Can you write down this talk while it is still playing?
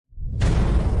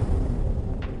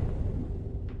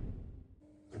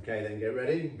Okay, then get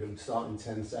ready. We're going to start in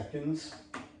 10 seconds.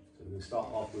 So we're going to start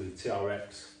off with a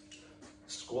TRX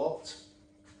squat.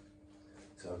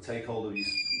 So take hold of your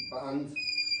band. Okay,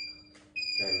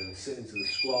 we're going to sit into the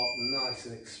squat, nice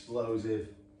and explosive.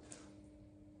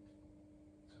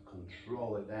 So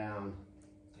control it down,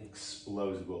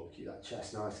 explosive up. Keep that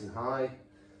chest nice and high,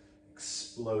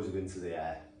 explosive into the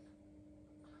air.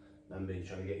 Remember, you're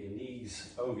trying to get your knees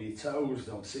over your toes,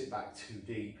 don't sit back too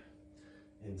deep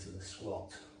into the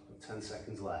squat. Got 10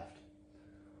 seconds left.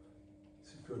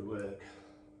 It's good work.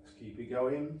 Let's keep it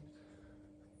going.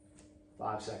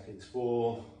 5 seconds.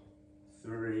 4,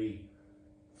 3,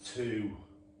 2,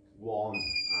 1,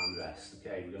 and rest.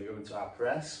 Okay, we're going to go into our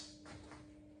press.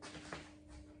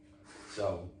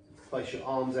 So place your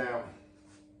arms out,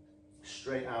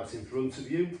 straight out in front of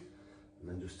you, and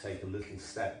then just take a little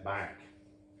step back.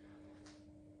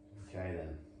 Okay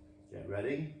then, get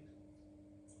ready.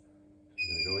 You're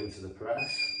going to go into the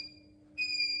press.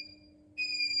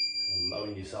 So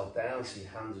lowering yourself down so your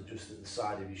hands are just at the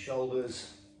side of your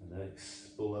shoulders, and then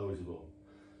explosive.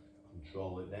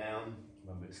 Control it down.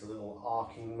 Remember, it's a little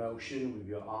arcing motion with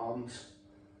your arms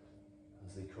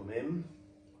as they come in.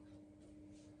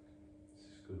 This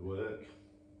is good work.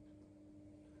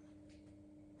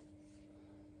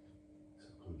 So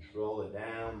control it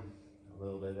down. A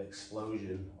little bit of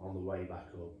explosion on the way back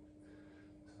up.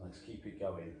 So let's keep it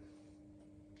going.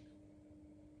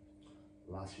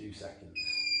 Last few seconds.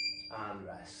 And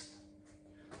rest.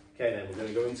 Okay, then we're going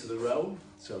to go into the row.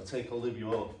 So take hold of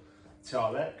your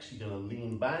TRX. You're going to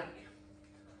lean back.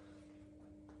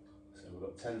 So we've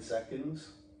got 10 seconds.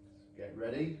 Get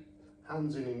ready.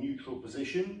 Hands in a neutral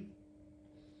position.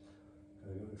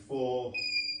 Going to go in 4,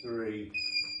 3,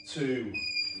 2,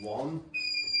 1.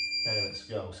 Okay, let's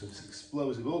go. So it's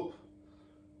explosive up.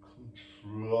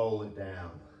 Control it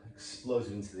down.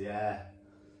 Explosive into the air.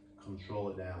 Control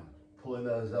it down. Pulling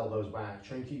those elbows back.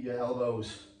 Try and keep your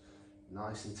elbows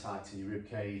nice and tight to your rib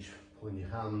cage. Pulling your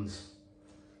hands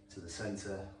to the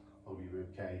center of your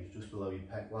rib cage, just below your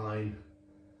pec line.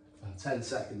 10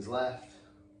 seconds left.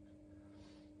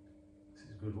 This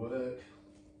is good work.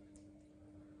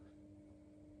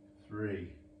 3,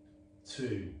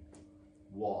 2,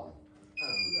 1,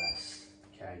 and rest.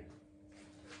 Okay.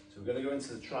 So we're going to go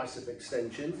into the tricep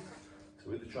extension.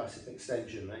 So with the tricep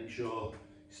extension, make sure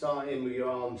you start in with your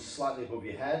arms slightly above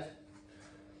your head,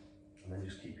 and then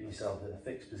just keeping yourself in a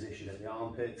fixed position at the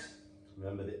armpit.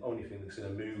 Remember, the only thing that's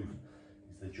going to move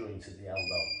is the joint at the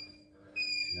elbow.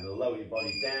 So you're going to lower your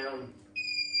body down,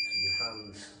 and your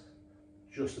hands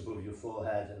just above your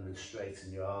forehead, and then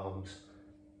straighten your arms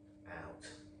out.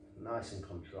 Nice and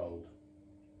controlled.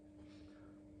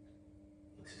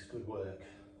 This is good work.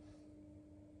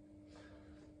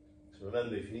 So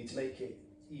remember, if you need to make it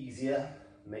easier,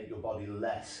 make your body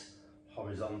less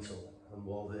horizontal and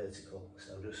more vertical.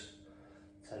 So just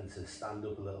tend to stand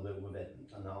up a little bit with it,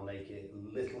 and that'll make it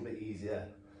a little bit easier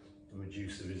and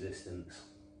reduce the resistance.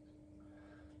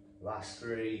 Last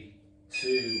 3,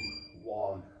 2,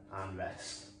 1, and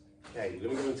rest. Okay, we're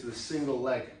going to go into the single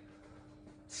leg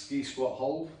ski squat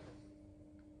hold.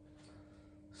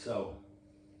 So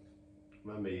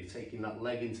remember, you're taking that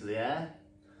leg into the air,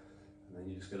 and then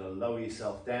you're just going to lower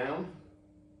yourself down.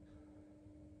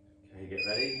 Okay, get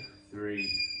ready.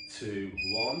 3, 2,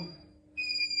 1.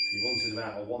 So you wanted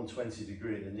about a 120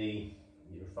 degree at the knee.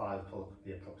 Your 5 pull up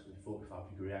the approximately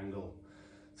 45-degree angle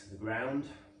to the ground.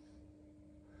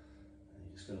 And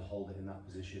you're just going to hold it in that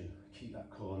position. Keep that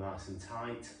core nice and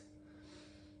tight.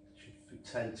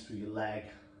 Tense through your leg,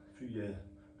 through your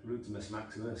glutamus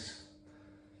maximus.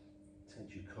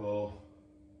 Tense your core.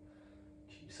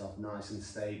 Keep yourself nice and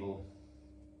stable.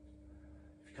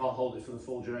 If you can't hold it for the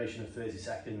full duration of 30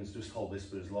 seconds, just hold this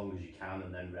for as long as you can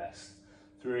and then rest.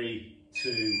 3,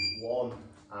 2, 1,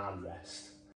 and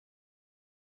rest.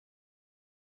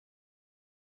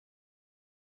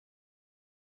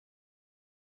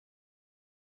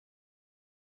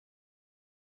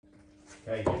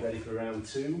 Okay, get ready for round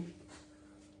 2.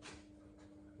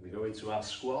 We go into our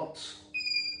squats.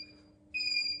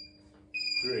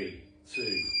 3,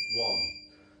 2, 1.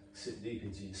 Sit deep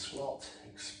into your squat,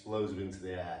 explosive into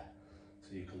the air.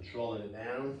 So you're controlling it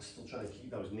down, still trying to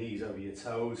keep those knees over your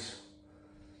toes.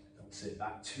 Don't sit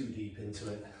back too deep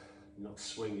into it. You're not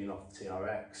swinging off the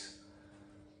TRX.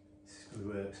 This is good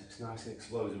work. It's nice and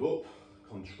explosive up.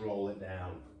 Control it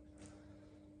down.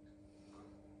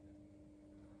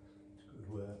 It's good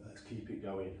work. Let's keep it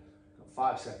going.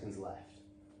 Got 5 seconds left.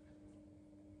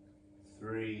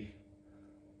 3,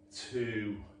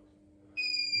 2,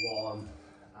 1,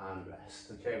 and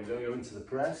rest. Okay, we're going to go into the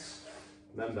press.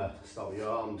 Remember, start with your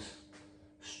arms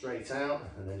straight out,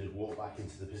 and then just walk back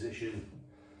into the position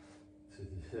to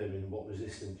determine what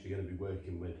resistance you're going to be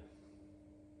working with.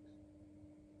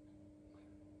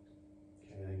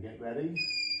 Okay, then get ready.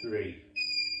 3,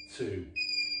 2,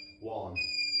 1.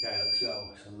 Okay, let's go.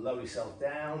 So lower yourself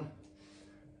down,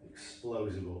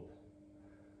 explosive up.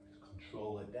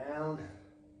 Control it down,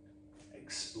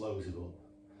 explosive up.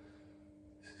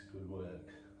 This is good work.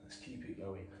 Let's keep it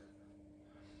going.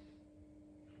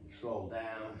 Control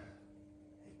down,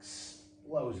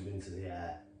 explosive into the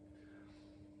air.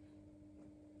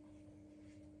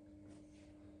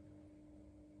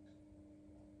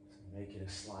 So making a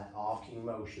slight arcing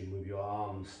motion with your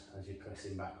arms as you're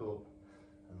pressing back up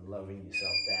and lowering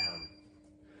yourself down.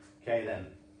 Okay then,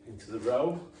 into the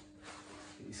row.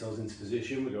 Get yourselves into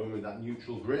position. We're going with that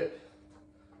neutral grip.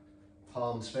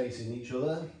 Palms facing each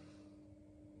other.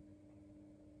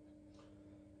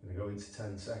 Going to go into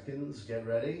 10 seconds. Get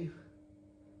ready.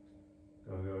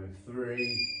 Going to go in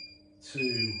 3,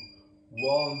 2,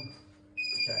 1.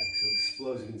 Okay, so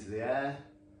explosive into the air.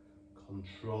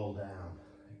 Control down.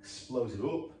 Explosive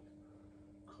up.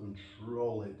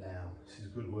 Control it down. This is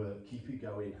good work. Keep it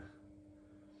going.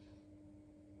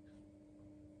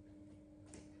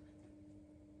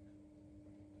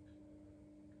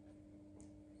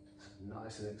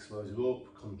 Nice and explosive up,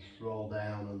 control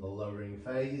down on the lowering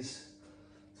phase.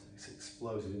 So it's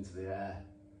explosive into the air,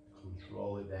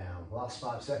 control it down. Last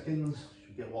 5 seconds,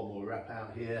 should get one more rep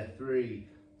out here. 3,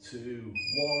 2,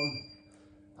 1,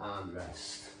 and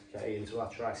rest. Okay, into our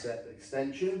tricep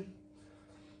extension.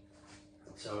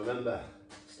 So remember,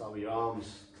 start with your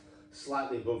arms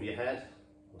slightly above your head,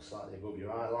 or slightly above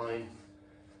your eye line,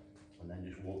 and then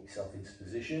just walk yourself into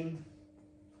position.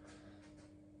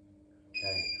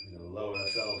 Okay, we're going to lower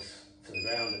ourselves to the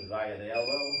ground and via the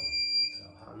elbow,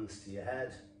 so hands to your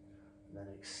head, and then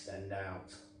extend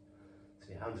out. So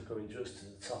your hands are coming just to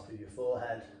the top of your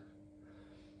forehead.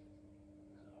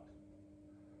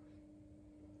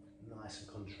 So, nice and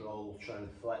controlled, trying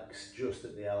to flex just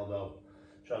at the elbow.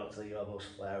 Try not to let your elbows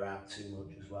flare out too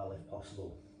much as well if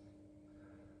possible.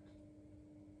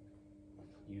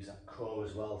 Use that core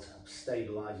as well to help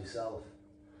stabilise yourself.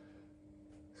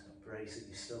 So brace at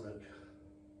your stomach.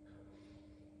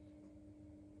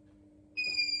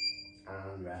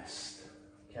 And rest.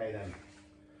 Okay then,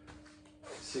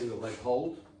 single leg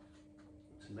hold.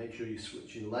 So make sure you're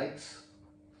switching legs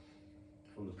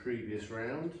from the previous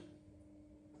round.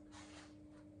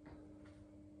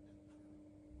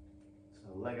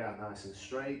 So leg out nice and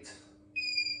straight.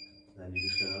 Then you're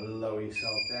just going to lower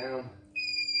yourself down.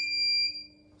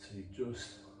 So you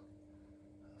just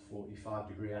at a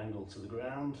 45-degree angle to the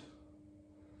ground.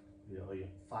 Your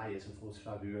thigh is a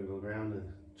 45-degree angle to the ground,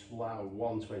 and allow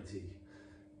 120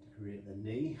 degree at the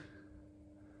knee.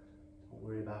 Don't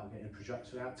worry about getting a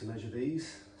protractor out to measure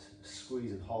these. So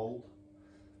squeeze and hold.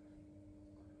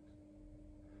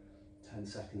 10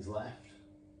 seconds left.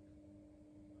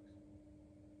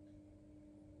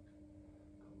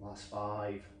 Last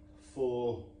 5,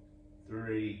 4,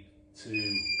 3,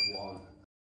 2, 1.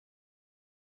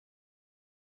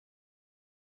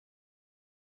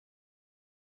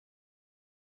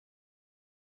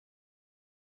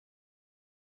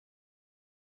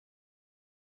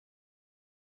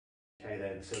 Okay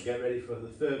then, so get ready for the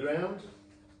third round.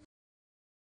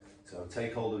 So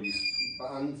take hold of your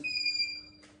band.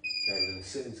 Okay, we're going to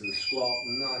sit into the squat,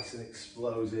 nice and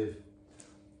explosive.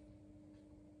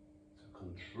 So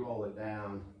control it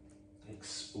down,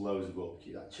 explosive up.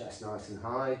 Keep that chest nice and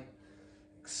high,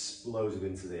 explosive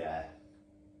into the air.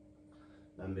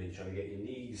 Remember, you're trying to get your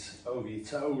knees over your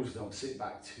toes, don't sit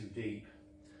back too deep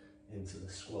into the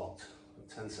squat.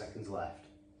 Got 10 seconds left.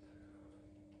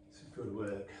 It's good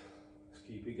work.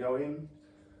 Keep it going.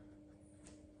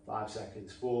 5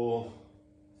 seconds. 4,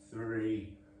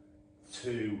 3,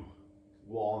 2,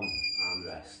 1, and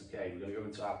rest. Okay, we're going to go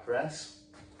into our press.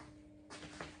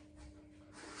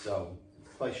 So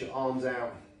place your arms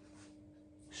out,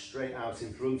 straight out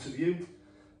in front of you,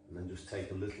 and then just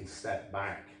take a little step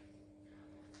back.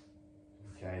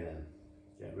 Okay then,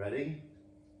 get ready.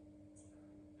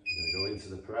 You're going to go into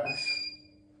the press.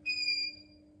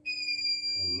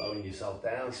 Lowering yourself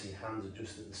down so your hands are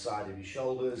just at the side of your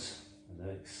shoulders, and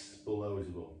then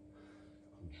explosive up.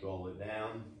 Control it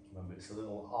down. Remember, it's a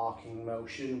little arcing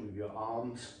motion with your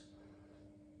arms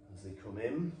as they come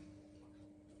in.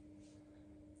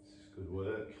 This is good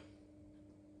work.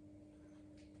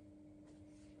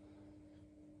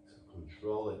 So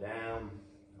control it down.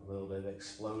 A little bit of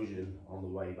explosion on the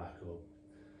way back up.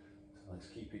 So let's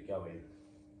keep it going.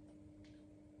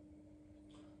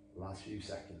 Last few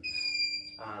seconds.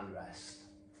 And rest.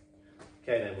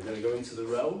 Okay, then we're going to go into the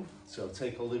row. So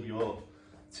take hold of your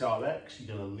TRX,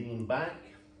 you're going to lean back.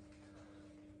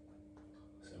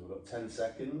 So we've got 10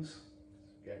 seconds.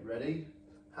 Get ready.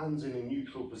 Hands in a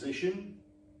neutral position.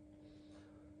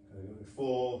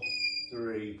 4,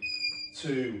 3,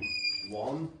 2,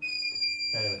 1.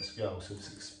 Okay, let's go. So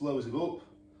it's explosive up,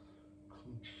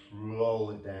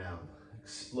 control it down.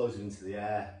 Explosive into the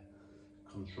air,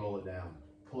 control it down.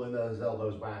 Pulling those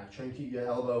elbows back. Try and keep your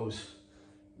elbows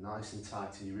nice and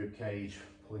tight to your rib cage.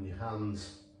 Pulling your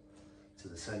hands to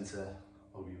the center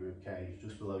of your rib cage,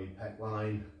 just below your pec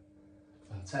line.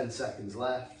 10 seconds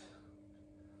left.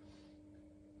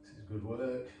 This is good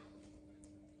work.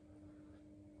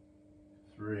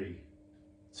 3,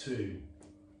 2,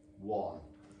 1,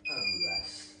 and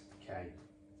rest. Okay.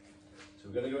 So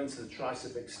we're going to go into the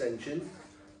tricep extension.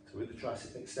 So with the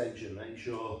tricep extension, make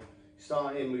sure you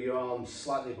start in with your arms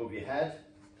slightly above your head,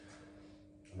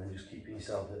 and then just keeping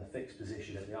yourself in a fixed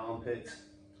position at the armpit.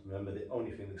 Remember, the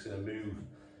only thing that's going to move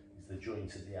is the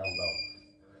joint of the elbow.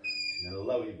 So you're going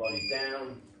to lower your body down,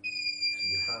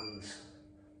 and your hands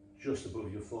just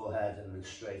above your forehead, and then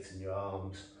straighten your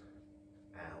arms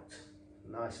out.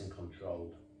 Nice and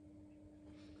controlled.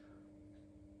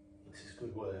 This is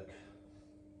good work.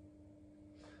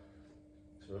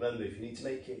 So remember, if you need to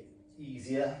make it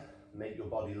easier, make your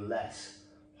body less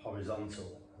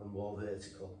horizontal and more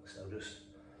vertical. So just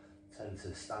tend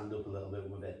to stand up a little bit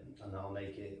with it, and that'll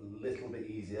make it a little bit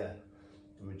easier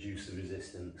and reduce the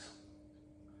resistance.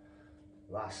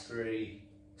 Last 3,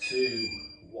 2,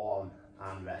 1,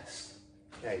 and rest.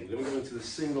 Okay, we're going to go into the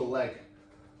single leg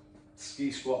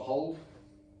ski squat hold.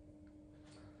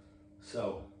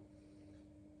 So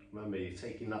remember, you're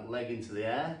taking that leg into the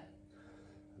air,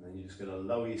 and then you're just going to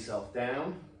lower yourself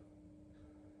down.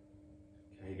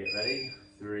 Okay, get ready.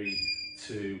 3,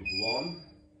 2, 1.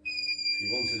 So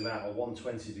you wanted about a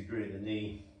 120 degree at the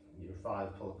knee. Your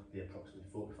 5 pull up at the approximately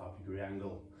 45-degree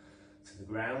angle to the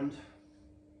ground.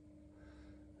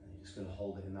 And you're just going to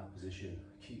hold it in that position.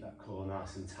 Keep that core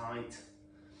nice and tight.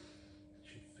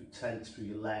 Tense through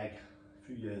your leg,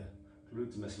 through your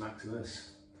glutamus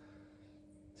maximus.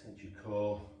 Tense your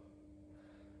core.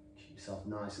 Keep yourself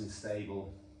nice and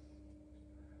stable.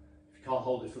 If you can't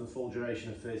hold it for the full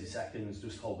duration of 30 seconds,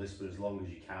 just hold this for as long as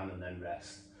you can and then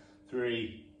rest.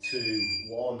 3, 2,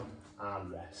 1,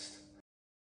 and rest.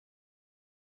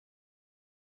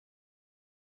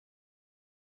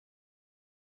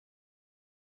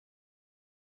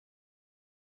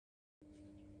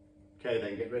 Okay,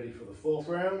 then get ready for the 4th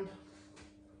round.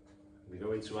 We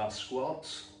go into our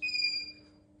squats.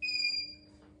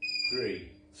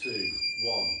 3, 2,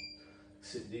 1.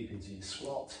 Sit deep into your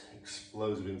squat,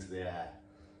 explosive into the air.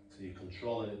 So you're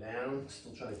controlling it down,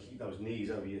 still trying to keep those knees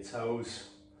over your toes.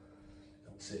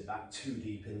 Don't sit back too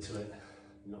deep into it.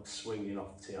 You're not swinging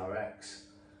off the TRX. This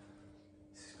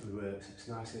is good work. It's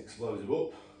nice and explosive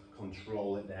up.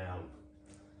 Control it down.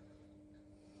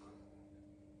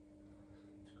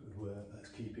 It's good work. Let's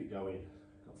keep it going.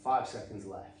 Got 5 seconds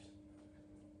left.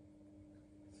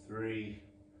 3,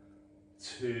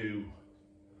 2,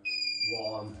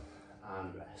 1,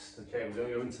 and rest. Okay, we're going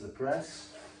to go into the press.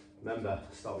 Remember,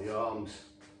 start with your arms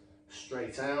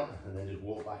straight out, and then just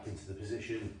walk back into the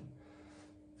position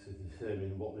to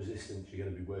determine what resistance you're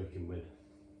going to be working with.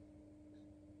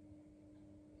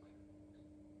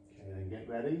 Okay, then get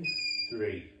ready.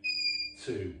 3,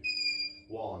 2,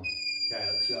 1. Okay,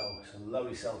 let's go. So lower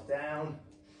yourself down,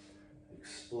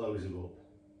 explosive up.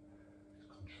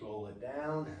 Control it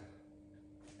down,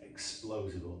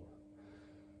 explosive up.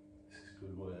 This is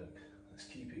good work. Let's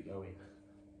keep it going.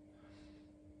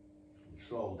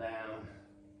 Control down,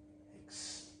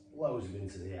 explosive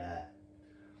into the air.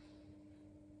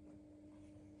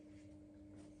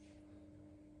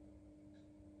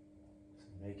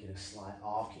 So making a slight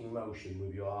arcing motion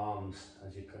with your arms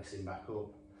as you're pressing back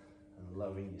up and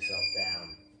lowering yourself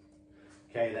down.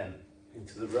 Okay then,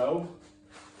 into the row.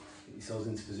 Get yourselves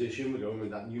into position. We're going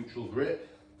with that neutral grip.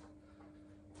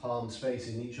 Palms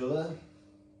facing each other.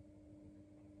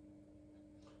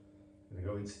 Going to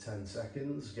go into 10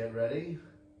 seconds. Get ready.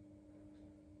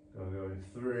 Going to go in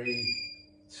 3,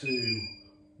 2,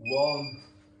 1.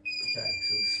 Okay,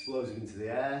 so explosive into the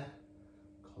air.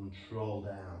 Control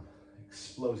down.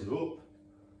 Explosive up.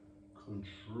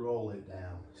 Control it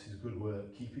down. This is good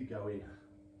work. Keep it going.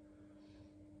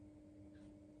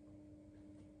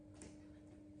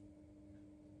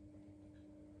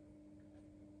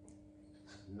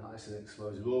 Nice and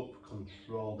explosive up,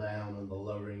 control down on the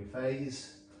lowering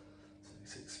phase. So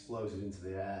it's explosive into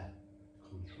the air,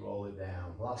 control it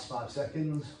down. Last 5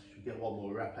 seconds, should get one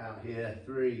more rep out here.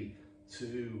 3,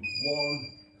 2,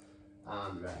 1,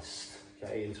 and rest.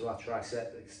 Okay, into our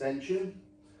tricep extension.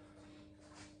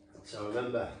 So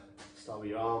remember, start with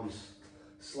your arms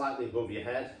slightly above your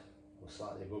head or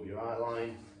slightly above your eye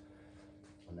line,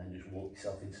 and then just walk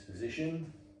yourself into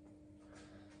position.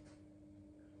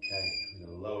 Okay, we're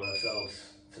going to lower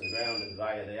ourselves to the ground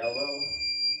via the elbow,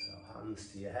 so hands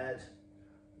to your head,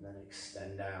 and then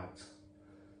extend out.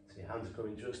 So your hands are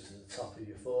coming just to the top of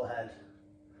your forehead.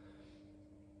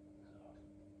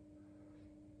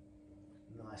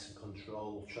 Nice and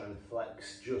controlled, try and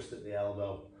flex just at the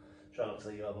elbow. Try not to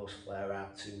let your elbows flare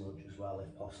out too much as well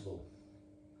if possible.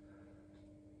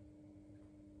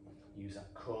 Use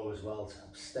that core as well to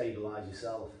help stabilise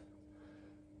yourself.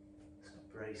 So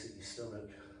brace at your stomach.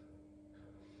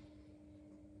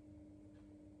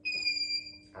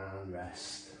 And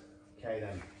rest. Okay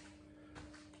then,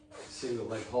 single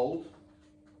leg hold.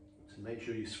 So make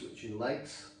sure you're switching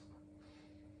legs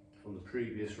from the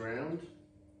previous round.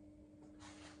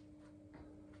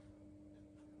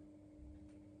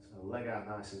 So leg out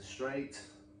nice and straight.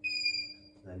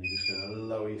 Then you're just going to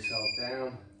lower yourself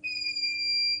down.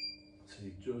 So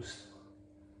you just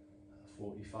at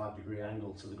a 45-degree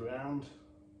angle to the ground.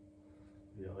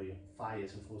 You thigh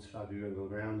is a 45-degree angle to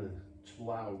the ground, and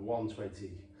allow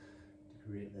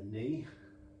 120-degree at the knee.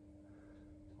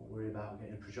 Don't worry about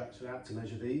getting a protractor out to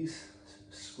measure these. So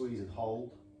squeeze and hold.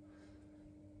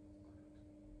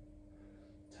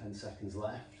 10 seconds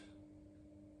left.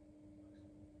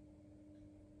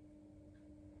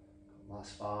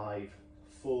 Last 5,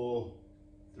 4,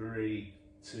 3,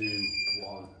 2,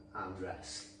 1, and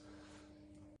rest.